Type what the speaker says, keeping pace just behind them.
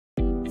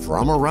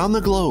from around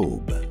the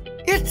globe.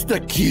 It's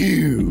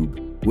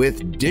theCUBE,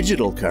 with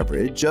digital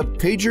coverage of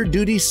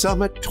PagerDuty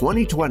Summit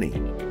 2020.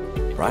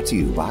 Brought to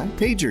you by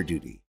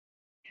PagerDuty.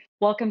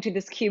 Welcome to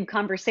this CUBE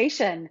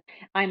conversation.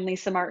 I'm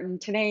Lisa Martin,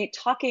 today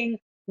talking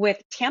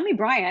with Tammy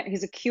Bryant,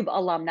 who's a CUBE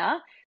alumna,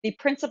 the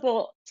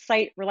principal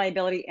site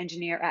reliability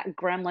engineer at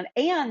Gremlin,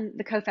 and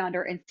the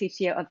co-founder and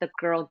CTO of the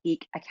Girl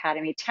Geek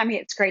Academy. Tammy,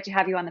 it's great to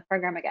have you on the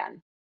program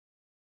again.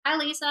 Hi,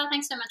 Lisa.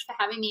 Thanks so much for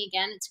having me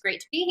again. It's great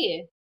to be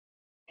here.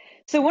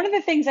 So one of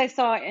the things I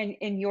saw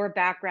in your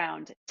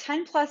background,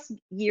 10 plus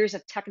years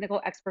of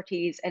technical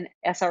expertise in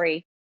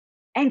SRE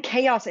and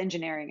chaos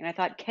engineering. And I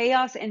thought,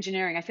 chaos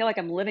engineering, I feel like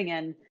I'm living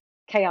in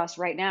chaos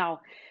right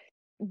now.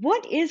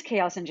 What is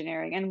chaos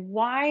engineering and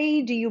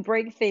why do you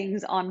break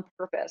things on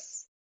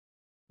purpose?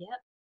 Yep.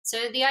 So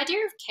the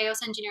idea of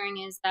chaos engineering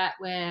is that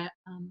we're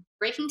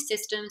breaking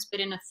systems, but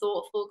in a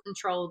thoughtful,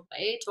 controlled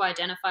way to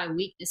identify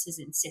weaknesses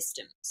in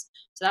systems.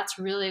 So that's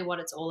really what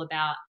it's all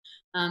about.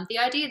 The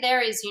idea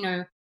there is,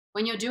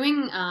 when you're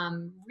doing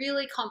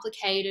really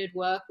complicated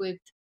work with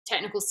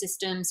technical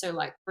systems, so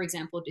like, for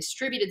example,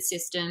 distributed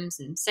systems,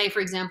 and say, for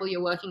example,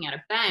 you're working at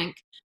a bank,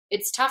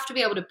 it's tough to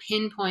be able to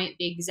pinpoint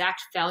the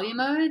exact failure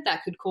mode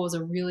that could cause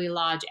a really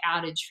large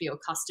outage for your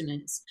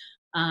customers.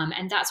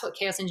 And that's what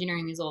chaos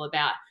engineering is all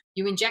about.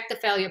 You inject the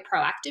failure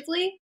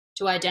proactively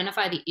to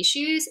identify the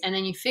issues, and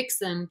then you fix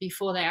them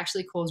before they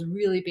actually cause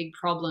really big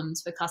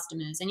problems for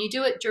customers. And you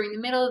do it during the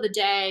middle of the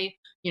day,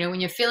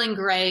 when you're feeling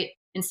great,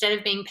 instead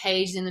of being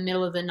paged in the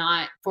middle of the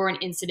night for an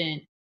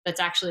incident that's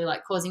actually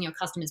like causing your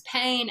customers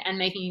pain and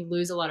making you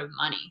lose a lot of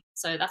money.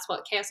 So that's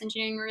what chaos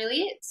engineering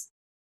really is.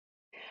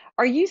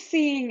 Are you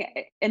seeing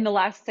in the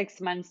last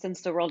 6 months,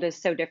 since the world is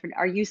so different,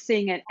 are you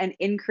seeing an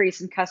increase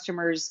in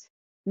customers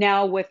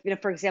now with,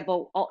 for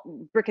example,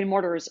 brick and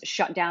mortars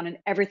shut down and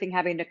everything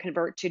having to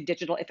convert to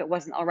digital if it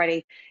wasn't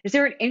already? Is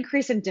there an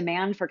increase in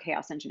demand for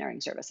chaos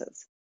engineering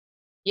services?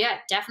 Yeah,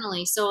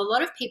 definitely. So a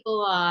lot of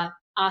people are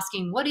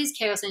asking, what is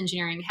chaos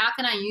engineering? How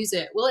can I use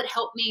it? Will it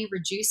help me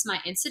reduce my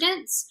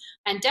incidents?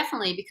 And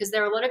definitely, because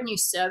there are a lot of new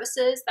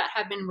services that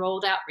have been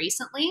rolled out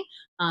recently.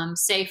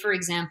 Say, for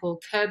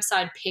example,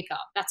 curbside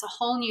pickup. That's a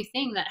whole new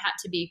thing that had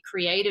to be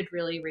created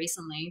really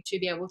recently to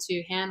be able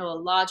to handle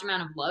a large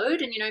amount of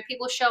load. And,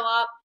 people show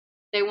up,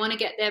 they want to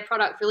get their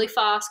product really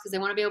fast because they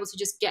want to be able to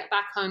just get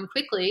back home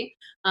quickly.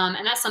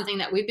 And that's something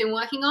that we've been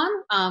working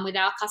on with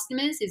our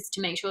customers, is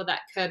to make sure that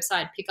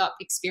curbside pickup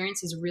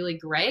experience is really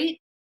great.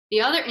 The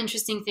other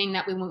interesting thing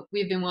that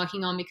we've been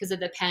working on because of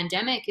the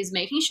pandemic is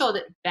making sure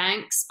that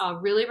banks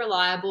are really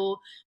reliable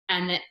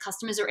and that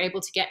customers are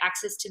able to get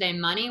access to their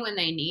money when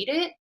they need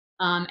it,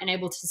 and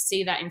able to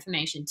see that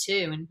information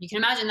too. And you can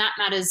imagine that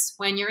matters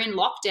when you're in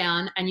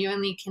lockdown and you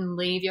only can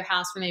leave your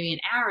house for maybe an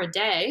hour a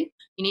day.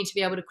 You need to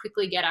be able to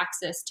quickly get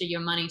access to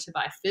your money to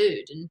buy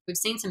food. And we've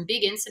seen some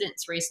big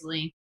incidents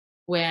recently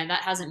where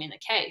that hasn't been the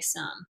case.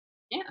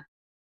 Yeah.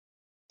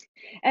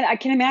 And I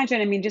can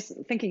imagine, just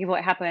thinking of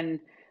what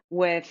happened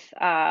with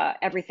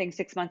everything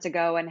 6 months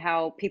ago and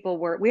how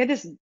we had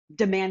this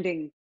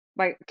demanding,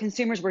 right?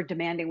 Consumers were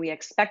demanding, we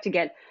expect to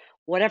get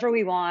whatever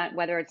we want,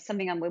 whether it's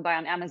something we buy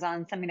on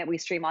Amazon, something that we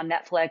stream on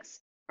Netflix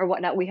or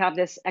whatnot. We have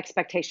this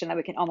expectation that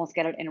we can almost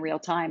get it in real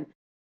time.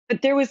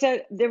 But there was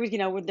a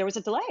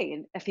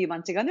delay a few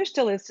months ago, and there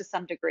still is to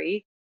some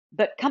degree.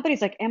 But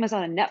companies like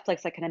Amazon and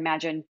Netflix, I can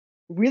imagine,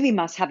 really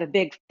must have a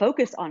big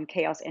focus on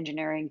chaos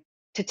engineering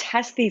to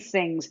test these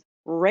things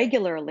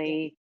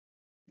regularly,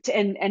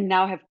 and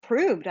now have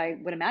proved, I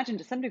would imagine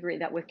to some degree,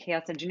 that with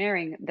chaos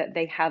engineering that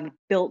they're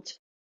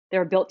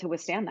built to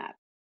withstand that.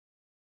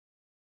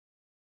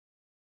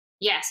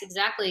 Yes,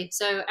 exactly.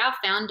 So our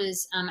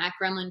founders at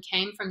Gremlin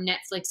came from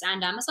Netflix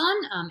and Amazon.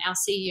 Our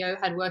CEO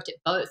had worked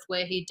at both,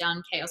 where he'd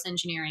done chaos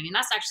engineering. And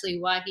that's actually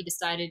why he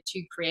decided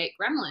to create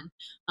Gremlin.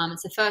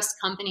 It's the first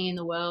company in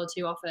the world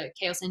to offer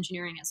chaos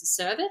engineering as a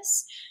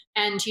service.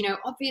 And,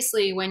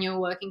 obviously when you're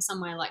working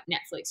somewhere like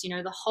Netflix,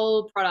 the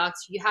whole product,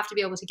 you have to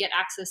be able to get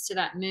access to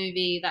that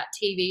movie, that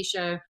TV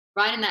show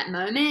right in that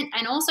moment.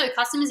 And also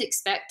customers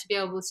expect to be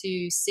able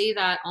to see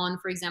that on,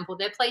 for example,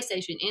 their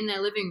PlayStation in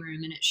their living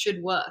room, and it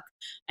should work.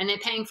 And they're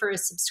paying for a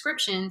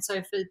subscription.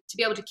 So to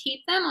be able to keep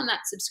them on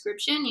that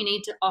subscription, you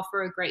need to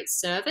offer a great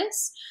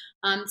service.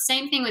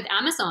 Same thing with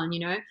Amazon,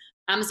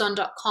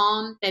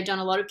 Amazon.com, they've done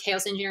a lot of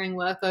chaos engineering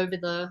work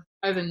over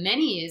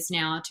many years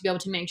now to be able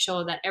to make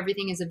sure that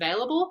everything is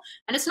available.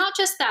 And it's not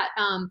just that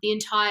the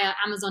entire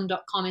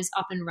Amazon.com is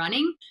up and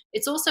running.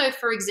 It's also,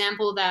 for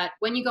example, that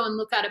when you go and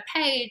look at a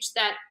page,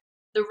 that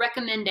the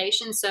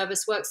recommendation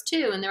service works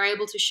too, and they're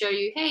able to show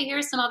you, hey, here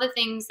are some other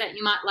things that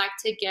you might like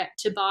to get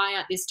to buy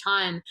at this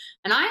time.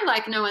 And I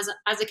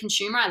as a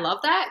consumer, I love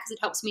that because it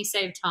helps me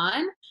save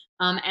time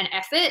and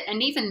effort,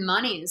 and even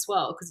money as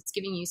well, because it's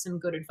giving you some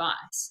good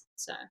advice.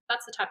 So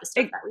that's the type of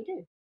stuff that we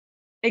do.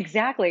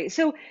 Exactly.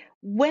 So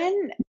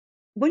when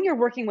you're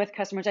working with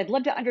customers, I'd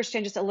love to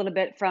understand just a little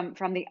bit from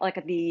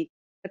the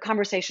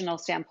conversational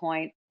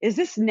standpoint. Is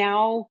this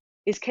now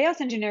is chaos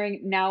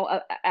engineering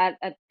now at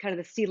kind of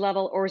the C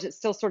level, or is it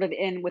still sort of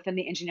in within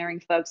the engineering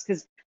folks?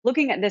 Because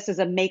looking at this as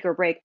a make or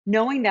break,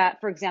 knowing that,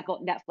 for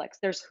example, Netflix,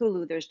 there's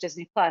Hulu, there's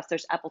Disney Plus,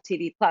 there's Apple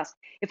TV Plus.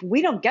 If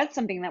we don't get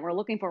something that we're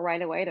looking for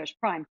right away, there's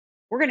Prime.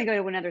 We're going to go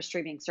to another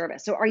streaming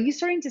service. So are you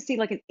starting to see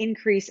like an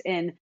increase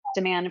in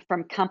demand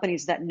from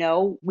companies that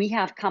know we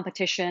have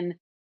competition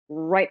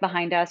right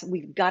behind us?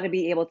 We've got to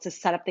be able to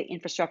set up the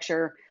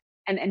infrastructure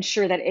and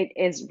ensure that it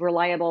is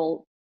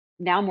reliable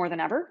now more than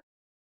ever?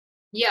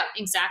 Yeah,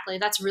 exactly.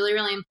 That's really,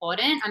 really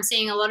important. I'm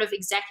seeing a lot of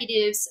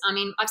executives. I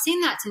mean, I've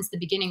seen that since the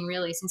beginning,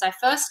 really. Since I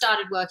first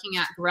started working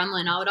at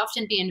Gremlin, I would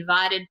often be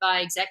invited by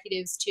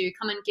executives to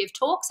come and give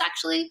talks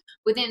actually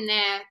within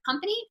their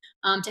company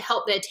to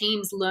help their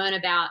teams learn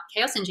about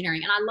chaos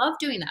engineering. And I love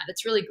doing that.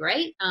 It's really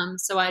great.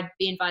 So I'd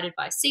be invited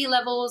by C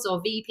levels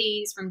or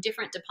VPs from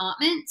different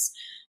departments.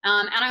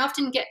 And I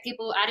often get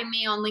people adding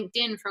me on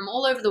LinkedIn from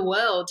all over the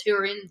world who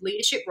are in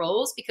leadership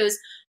roles because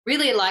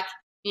really, like,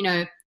 you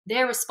know,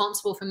 they're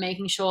responsible for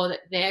making sure that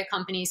their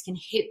companies can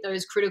hit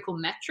those critical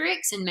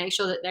metrics and make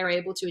sure that they're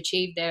able to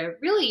achieve their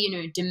really,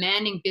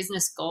 demanding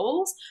business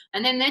goals.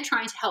 And then they're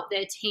trying to help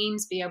their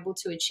teams be able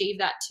to achieve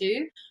that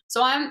too.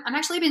 So I'm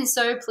actually been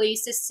so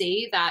pleased to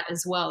see that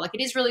as well. Like,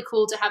 it is really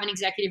cool to have an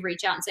executive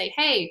reach out and say,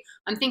 hey,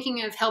 I'm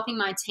thinking of helping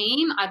my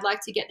team. I'd like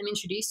to get them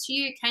introduced to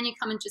you. Can you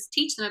come and just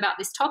teach them about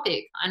this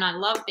topic? And I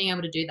love being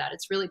able to do that.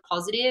 It's really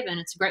positive and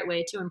it's a great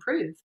way to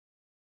improve.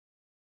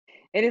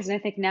 It is, and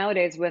I think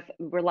nowadays with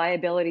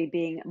reliability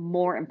being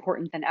more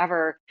important than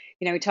ever,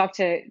 we talk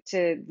to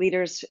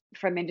leaders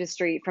from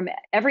industry, from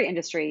every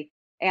industry,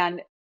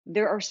 and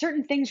there are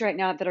certain things right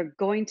now that are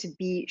going to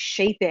be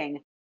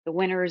shaping the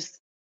winners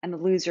and the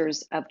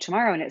losers of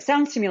tomorrow. And it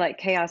sounds to me like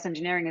chaos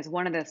engineering is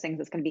one of those things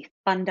that's going to be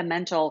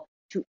fundamental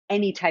to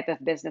any type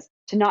of business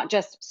to not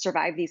just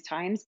survive these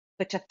times,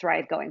 but to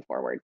thrive going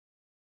forward.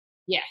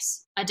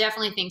 Yes, I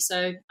definitely think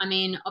so. I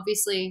mean,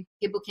 obviously,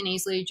 people can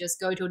easily just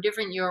go to a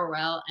different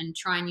URL and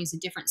try and use a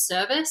different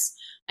service.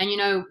 And,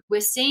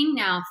 we're seeing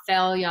now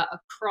failure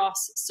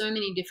across so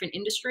many different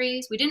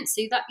industries. We didn't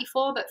see that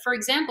before. But for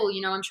example,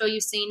 I'm sure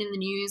you've seen in the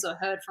news or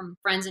heard from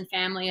friends and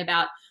family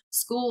about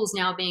schools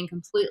now being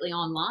completely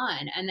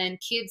online, and then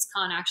kids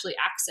can't actually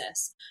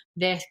access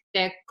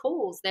their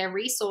calls, their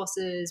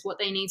resources, what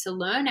they need to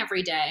learn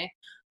every day.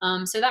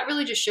 So that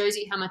really just shows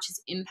you how much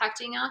it's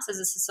impacting us as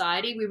a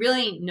society. We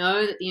really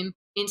know that the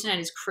internet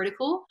is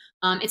critical.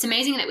 It's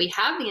amazing that we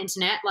have the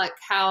internet, like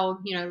how,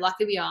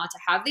 lucky we are to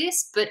have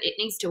this, but it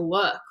needs to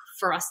work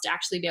for us to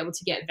actually be able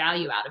to get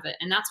value out of it.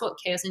 And that's what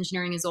chaos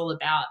engineering is all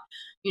about.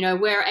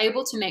 We're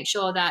able to make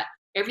sure that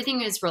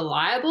everything is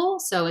reliable,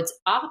 so it's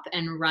up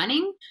and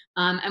running.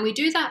 And we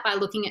do that by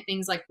looking at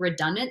things like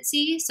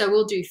redundancy. So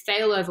we'll do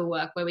failover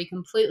work where we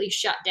completely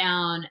shut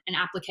down an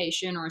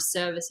application or a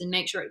service and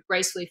make sure it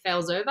gracefully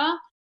fails over.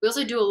 We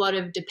also do a lot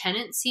of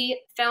dependency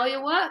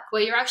failure work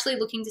where you're actually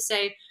looking to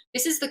say,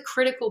 this is the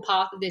critical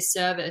path of this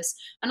service.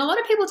 And a lot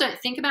of people don't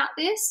think about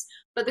this,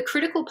 but the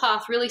critical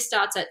path really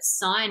starts at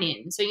sign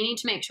in. So you need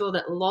to make sure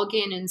that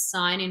login and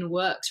sign in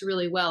works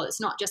really well. It's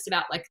not just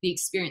about like the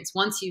experience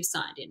once you've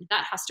signed in.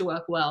 That has to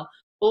work well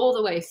all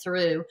the way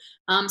through.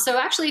 So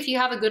actually, if you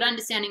have a good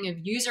understanding of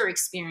user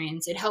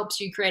experience, it helps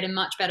you create a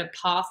much better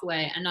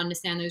pathway and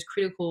understand those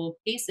critical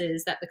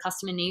pieces that the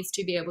customer needs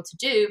to be able to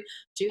do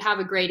to have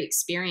a great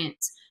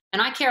experience.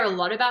 And I care a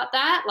lot about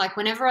that. Like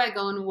whenever I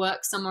go and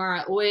work somewhere,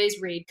 I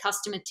always read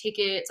customer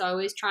tickets. I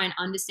always try and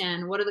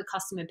understand what are the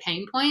customer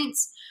pain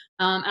points.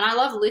 And I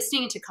love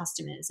listening to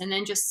customers and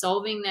then just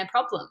solving their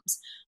problems.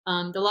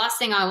 The last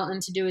thing I want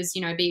them to do is,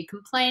 be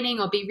complaining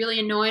or be really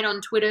annoyed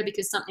on Twitter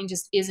because something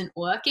just isn't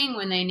working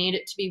when they need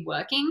it to be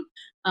working.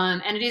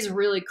 And it is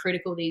really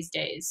critical these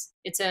days.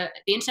 The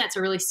internet's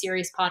a really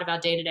serious part of our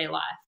day-to-day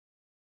life.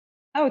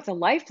 Oh, it's a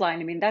lifeline.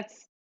 I mean,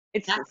 it's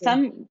Exactly.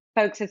 some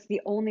folks, it's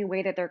the only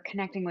way that they're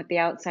connecting with the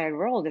outside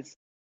world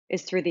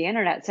is through the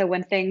internet. So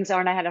when things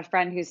aren't, I had a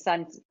friend whose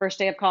son's first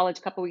day of college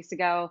a couple weeks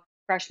ago,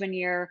 freshman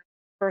year,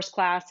 first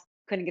class,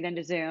 couldn't get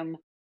into Zoom.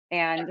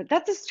 And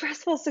that's a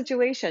stressful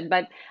situation.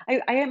 But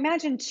I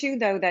imagine too,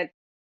 though, that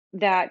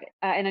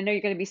and I know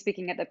you're going to be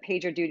speaking at the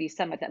PagerDuty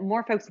Summit, that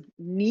more folks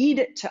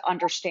need to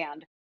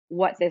understand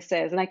what this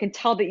is. And I can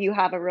tell that you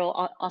have a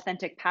real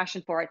authentic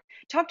passion for it.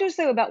 Talk to us,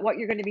 though, about what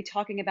you're going to be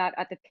talking about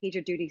at the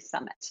PagerDuty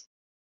Summit.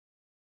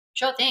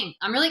 Sure thing.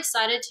 I'm really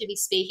excited to be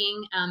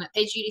speaking at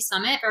PagerDuty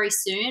Summit very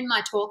soon.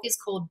 My talk is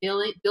called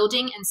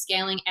Building and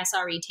Scaling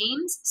SRE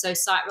Teams, so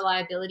Site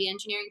Reliability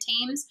Engineering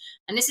Teams.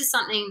 And this is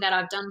something that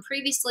I've done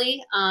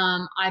previously.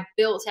 I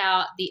built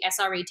out the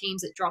SRE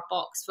teams at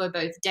Dropbox for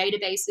both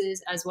databases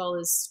as well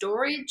as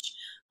storage,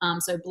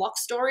 so block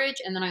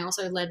storage. And then I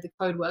also led the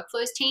code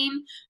workflows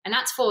team. And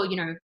that's for,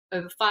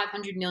 over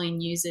 500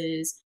 million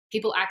users,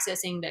 people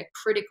accessing their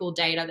critical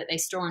data that they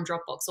store on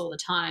Dropbox all the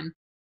time.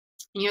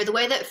 The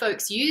way that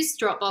folks use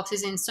Dropbox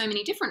is in so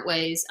many different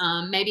ways.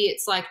 Maybe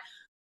it's like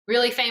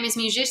really famous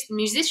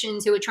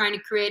musicians who are trying to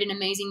create an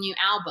amazing new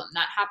album.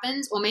 That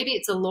happens. Or maybe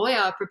it's a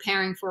lawyer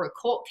preparing for a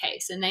court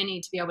case and they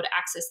need to be able to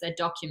access their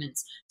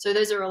documents. So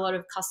those are a lot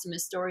of customer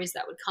stories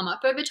that would come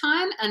up over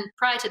time. And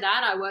prior to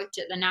that, I worked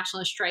at the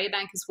National Australia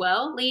Bank as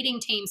well, leading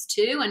teams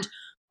too. And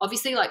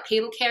obviously, like,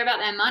 people care about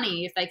their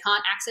money. If they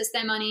can't access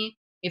their money,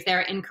 if there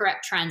are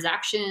incorrect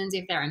transactions,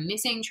 if there are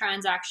missing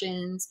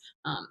transactions,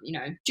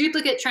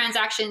 duplicate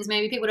transactions,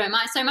 maybe people don't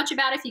mind so much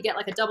about if you get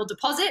like a double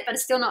deposit, but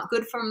it's still not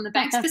good from the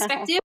bank's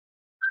perspective.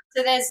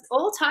 So there's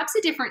all types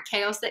of different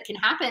chaos that can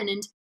happen.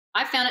 And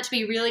I found it to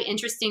be really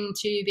interesting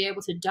to be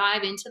able to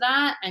dive into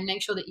that and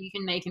make sure that you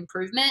can make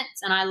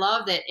improvements. And I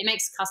love that it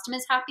makes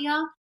customers happier,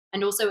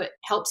 and also it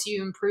helps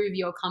you improve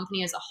your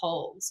company as a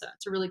whole. So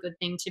it's a really good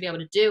thing to be able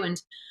to do. And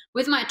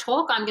with my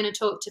talk, I'm going to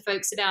talk to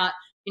folks about,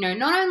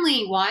 not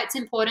only why it's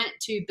important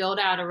to build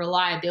out a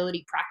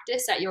reliability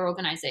practice at your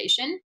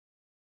organization.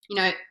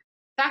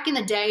 Back in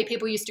the day,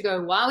 people used to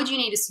go, why would you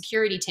need a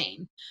security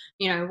team?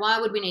 Why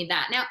would we need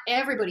that? Now,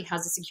 everybody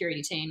has a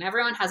security team.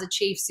 Everyone has a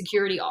chief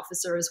security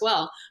officer as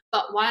well.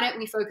 But why don't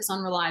we focus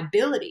on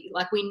reliability?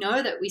 Like, we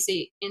know that we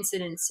see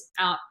incidents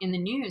out in the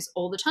news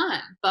all the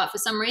time, but for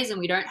some reason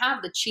we don't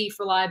have the chief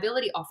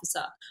reliability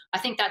officer. I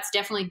think that's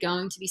definitely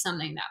going to be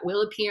something that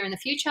will appear in the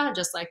future,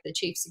 just like the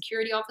chief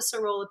security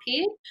officer role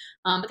appeared.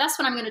 But that's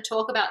what I'm going to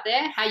talk about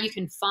there, how you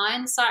can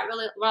find site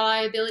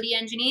reliability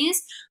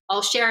engineers.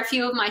 I'll share a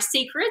few of my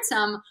secrets.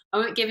 I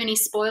won't give any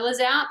spoilers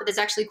out, but there's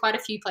actually quite a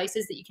few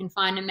places that you can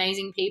find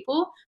amazing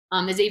people.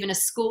 There's even a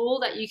school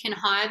that you can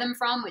hire them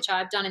from, which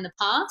I've done in the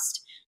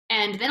past.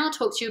 And then I'll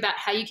talk to you about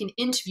how you can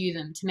interview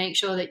them to make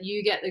sure that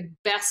you get the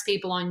best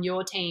people on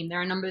your team. There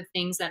are a number of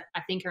things that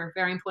I think are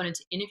very important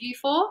to interview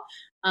for.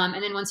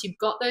 And then once you've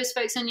got those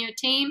folks on your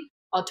team,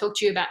 I'll talk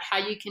to you about how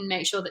you can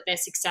make sure that they're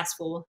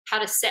successful, how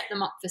to set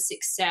them up for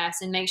success,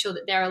 and make sure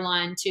that they're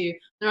aligned to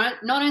not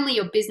only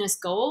your business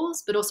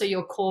goals, but also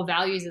your core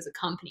values as a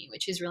company,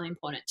 which is really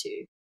important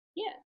too.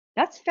 Yeah.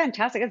 That's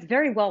fantastic. That's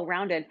very well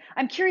rounded.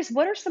 I'm curious,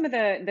 what are some of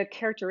the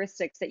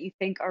characteristics that you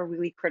think are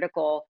really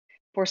critical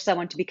for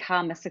someone to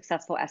become a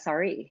successful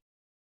SRE?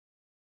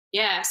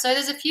 Yeah, so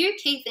there's a few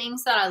key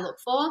things that I look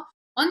for.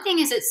 One thing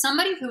is it's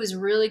somebody who is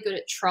really good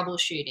at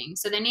troubleshooting.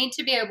 So they need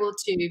to be able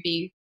to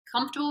be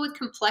comfortable with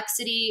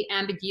complexity,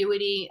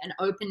 ambiguity, and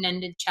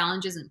open-ended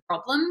challenges and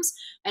problems,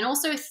 and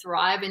also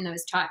thrive in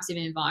those types of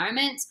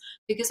environments,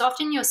 because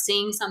often you're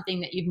seeing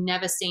something that you've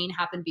never seen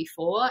happen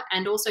before,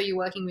 and also you're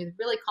working with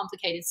really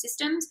complicated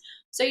systems.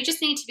 So you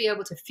just need to be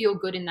able to feel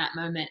good in that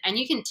moment, and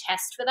you can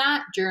test for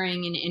that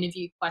during an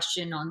interview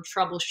question on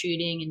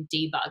troubleshooting and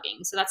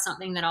debugging. So that's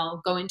something that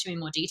I'll go into in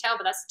more detail,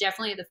 but that's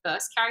definitely the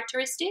first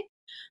characteristic.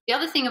 The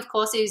other thing, of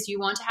course, is you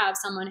want to have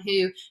someone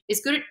who is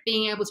good at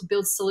being able to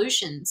build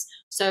solutions.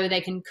 So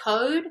they can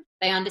code,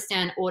 they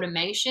understand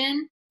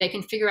automation, they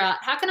can figure out,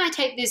 how can I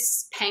take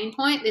this pain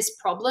point, this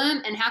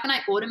problem, and how can I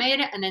automate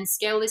it and then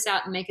scale this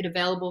out and make it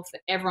available for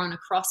everyone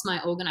across my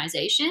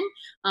organization?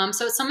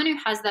 So it's someone who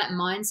has that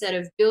mindset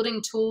of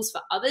building tools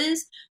for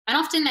others. And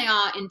often they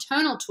are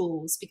internal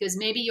tools, because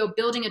maybe you're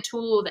building a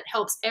tool that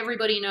helps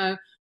everybody know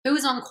who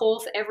is on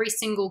call for every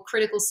single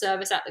critical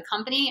service at the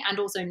company and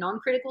also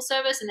non-critical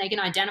service, and they can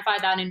identify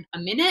that in a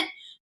minute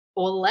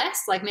or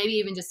less, like maybe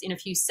even just in a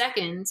few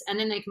seconds, and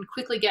then they can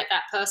quickly get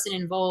that person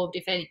involved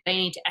if they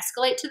need to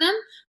escalate to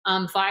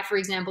them via, for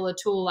example, a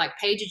tool like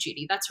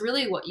PagerDuty. That's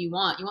really what you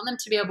want. You want them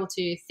to be able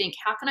to think,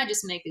 how can I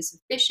just make this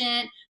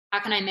efficient? How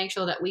can I make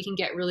sure that we can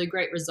get really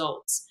great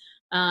results?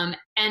 And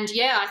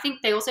yeah, I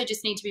think they also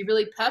just need to be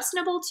really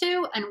personable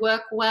too and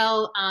work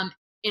well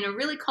in a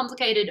really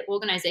complicated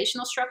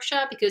organizational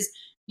structure, because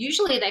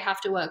usually they have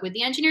to work with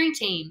the engineering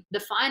team, the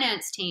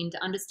finance team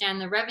to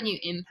understand the revenue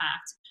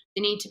impact.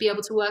 They need to be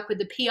able to work with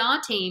the PR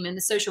team and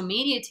the social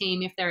media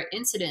team if there are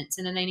incidents,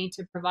 and then they need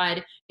to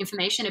provide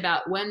information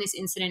about when this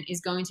incident is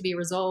going to be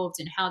resolved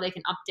and how they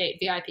can update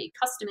VIP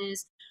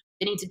customers.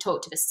 They need to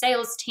talk to the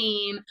sales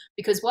team,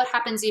 because what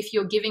happens if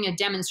you're giving a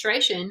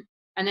demonstration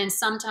and then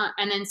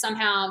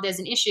somehow there's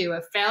an issue,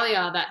 a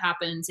failure that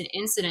happens, an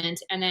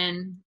incident, and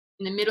then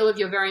in the middle of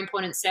your very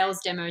important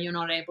sales demo, you're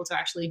not able to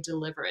actually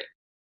deliver it.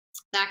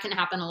 That can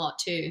happen a lot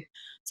too.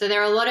 So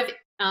there are a lot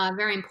of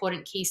very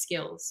important key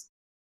skills.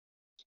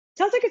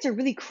 Sounds like it's a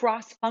really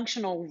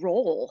cross-functional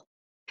role,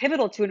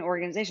 pivotal to an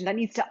organization that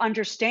needs to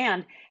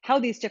understand how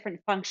these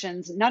different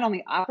functions not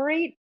only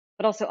operate,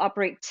 but also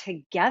operate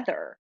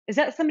together. Is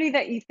that somebody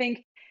that you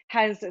think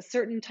has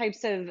certain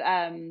types of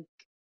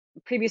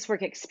previous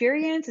work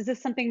experience? Is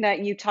this something that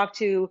you talk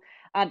to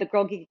the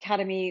Girl Geek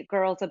Academy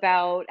girls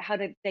about? How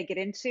did they get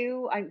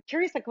into? I'm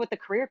curious, like, what the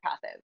career path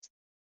is.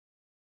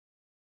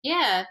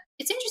 Yeah,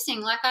 it's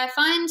interesting. Like, I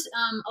find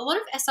a lot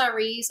of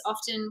SREs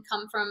often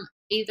come from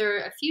either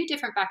a few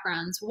different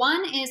backgrounds.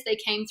 One is they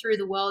came through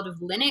the world of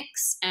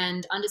Linux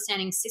and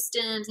understanding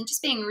systems and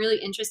just being really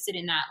interested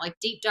in that, like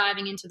deep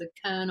diving into the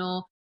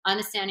kernel,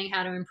 understanding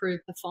how to improve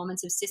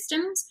performance of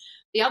systems.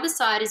 The other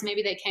side is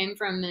maybe they came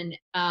from an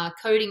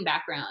coding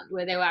background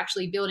where they were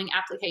actually building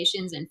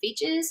applications and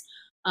features.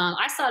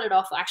 I started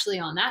off actually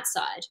on that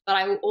side, but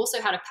I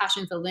also had a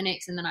passion for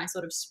Linux, and then I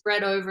sort of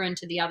spread over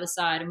into the other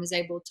side and was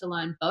able to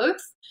learn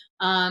both.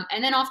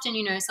 And then often,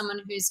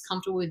 someone who's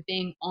comfortable with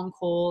being on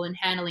call and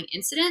handling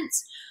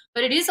incidents,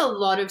 but it is a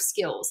lot of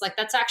skills. Like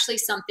that's actually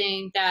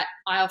something that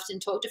I often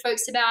talk to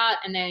folks about,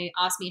 and they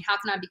ask me, how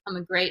can I become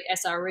a great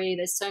SRE?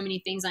 There's so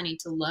many things I need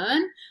to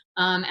learn.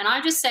 And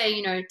I just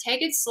say,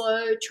 take it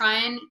slow, try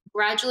and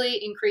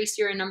gradually increase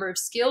your number of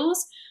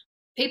skills.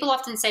 People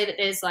often say that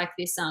there's like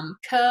this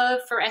curve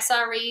for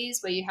SREs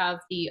where you have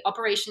the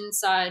operations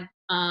side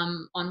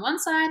on one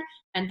side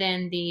and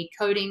then the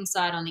coding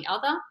side on the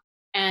other.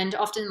 And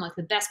often like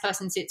the best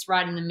person sits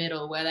right in the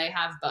middle where they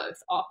have both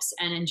ops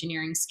and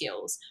engineering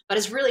skills. But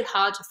it's really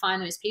hard to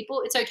find those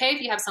people. It's okay if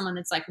you have someone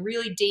that's like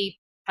really deep,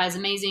 has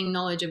amazing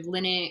knowledge of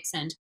Linux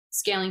and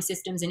scaling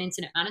systems and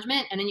incident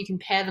management, and then you can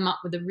pair them up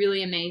with a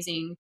really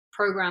amazing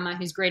programmer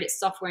who's great at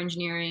software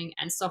engineering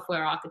and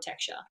software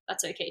architecture.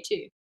 That's okay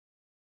too.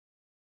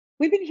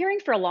 We've been hearing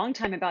for a long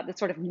time about the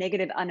sort of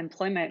negative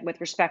unemployment with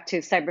respect to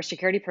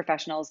cybersecurity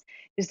professionals.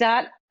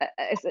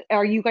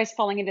 Are you guys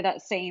falling into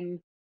that same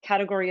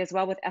category as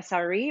well with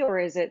SRE, or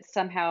is it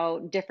somehow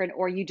different,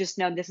 or you just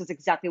know this is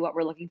exactly what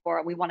we're looking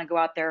for? We want to go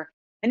out there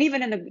and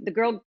even in the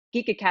Girl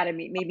Geek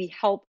Academy, maybe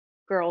help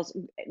girls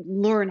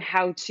learn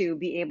how to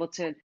be able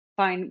to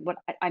find what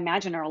I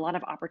imagine are a lot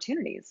of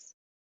opportunities.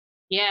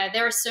 Yeah,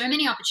 there are so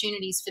many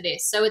opportunities for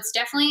this. So it's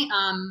definitely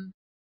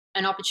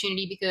an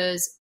opportunity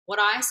because what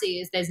I see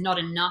is there's not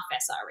enough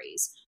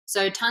SREs.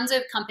 So tons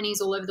of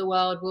companies all over the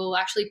world will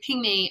actually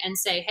ping me and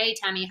say, hey,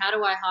 Tammy, how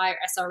do I hire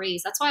SREs?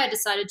 That's why I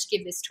decided to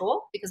give this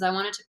talk, because I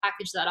wanted to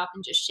package that up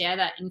and just share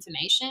that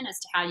information as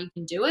to how you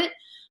can do it.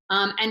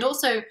 And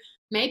also,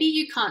 maybe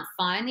you can't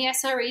find the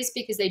SREs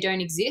because they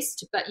don't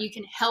exist, but you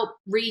can help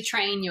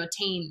retrain your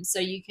team. So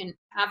you can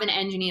have an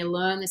engineer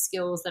learn the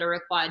skills that are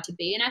required to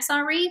be an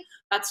SRE.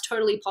 That's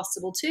totally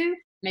possible too.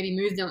 Maybe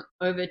move them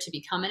over to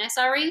become an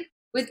SRE.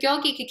 With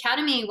Girl Geek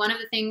Academy, one of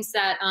the things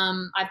that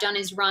I've done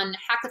is run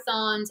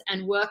hackathons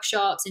and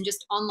workshops and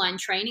just online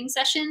training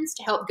sessions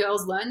to help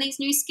girls learn these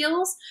new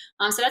skills.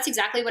 So that's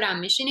exactly what our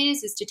mission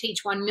is to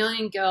teach 1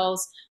 million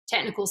girls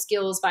technical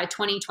skills by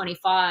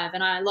 2025.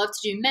 And I love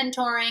to do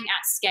mentoring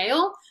at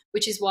scale,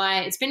 which is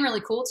why it's been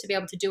really cool to be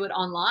able to do it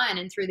online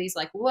and through these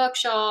like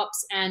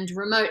workshops and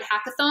remote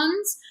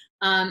hackathons.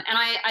 And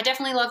I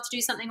definitely love to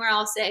do something where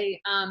I'll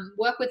say,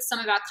 work with some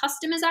of our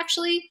customers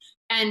actually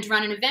and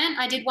run an event.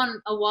 I did one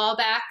a while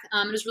back.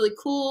 It was really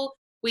cool.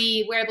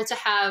 We were able to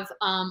have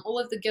all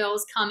of the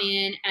girls come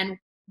in and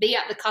be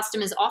at the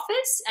customer's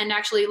office and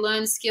actually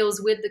learn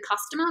skills with the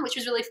customer, which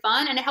was really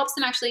fun. And it helps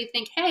them actually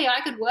think, hey, I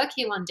could work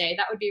here one day.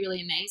 That would be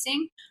really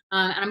amazing.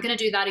 And I'm going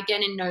to do that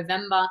again in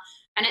November.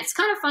 And it's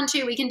kind of fun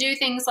too. We can do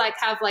things like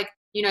have like,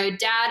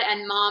 dad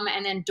and mom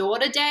and then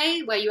daughter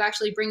day, where you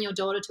actually bring your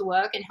daughter to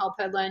work and help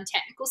her learn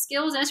technical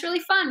skills. And it's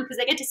really fun because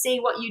they get to see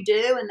what you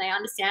do and they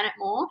understand it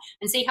more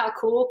and see how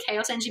cool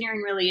chaos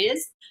engineering really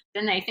is.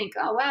 Then they think,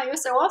 oh, wow, you're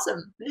so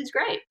awesome. This is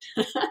great.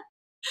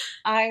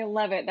 I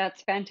love it.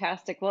 That's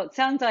fantastic. Well, it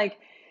sounds like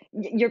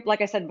you're,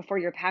 like I said before,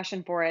 your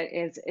passion for it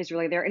is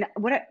really there. And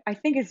what I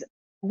think is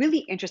really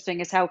interesting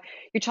is how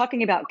you're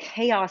talking about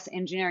chaos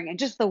engineering and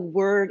just the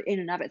word in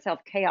and of itself,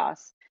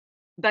 chaos.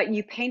 But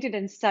you paint it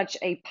in such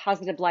a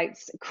positive light,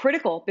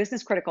 critical,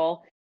 business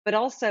critical, but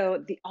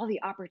also all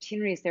the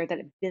opportunities there that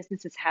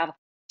businesses have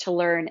to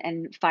learn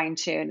and fine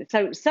tune.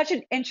 So such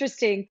an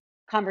interesting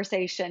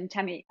conversation,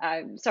 Tammy.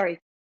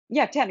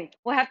 Tammy,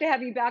 we'll have to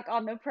have you back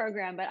on the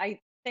program, but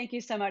I thank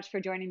you so much for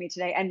joining me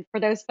today. And for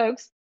those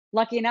folks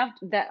lucky enough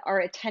that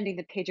are attending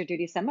the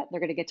PagerDuty Summit, they're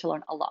going to get to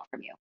learn a lot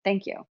from you.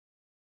 Thank you.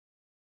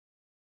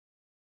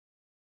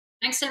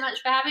 Thanks so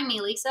much for having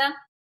me, Lisa.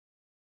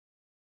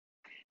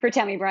 For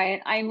Tammy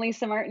Bryant, I'm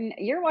Lisa Martin.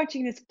 You're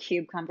watching this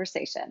CUBE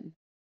Conversation.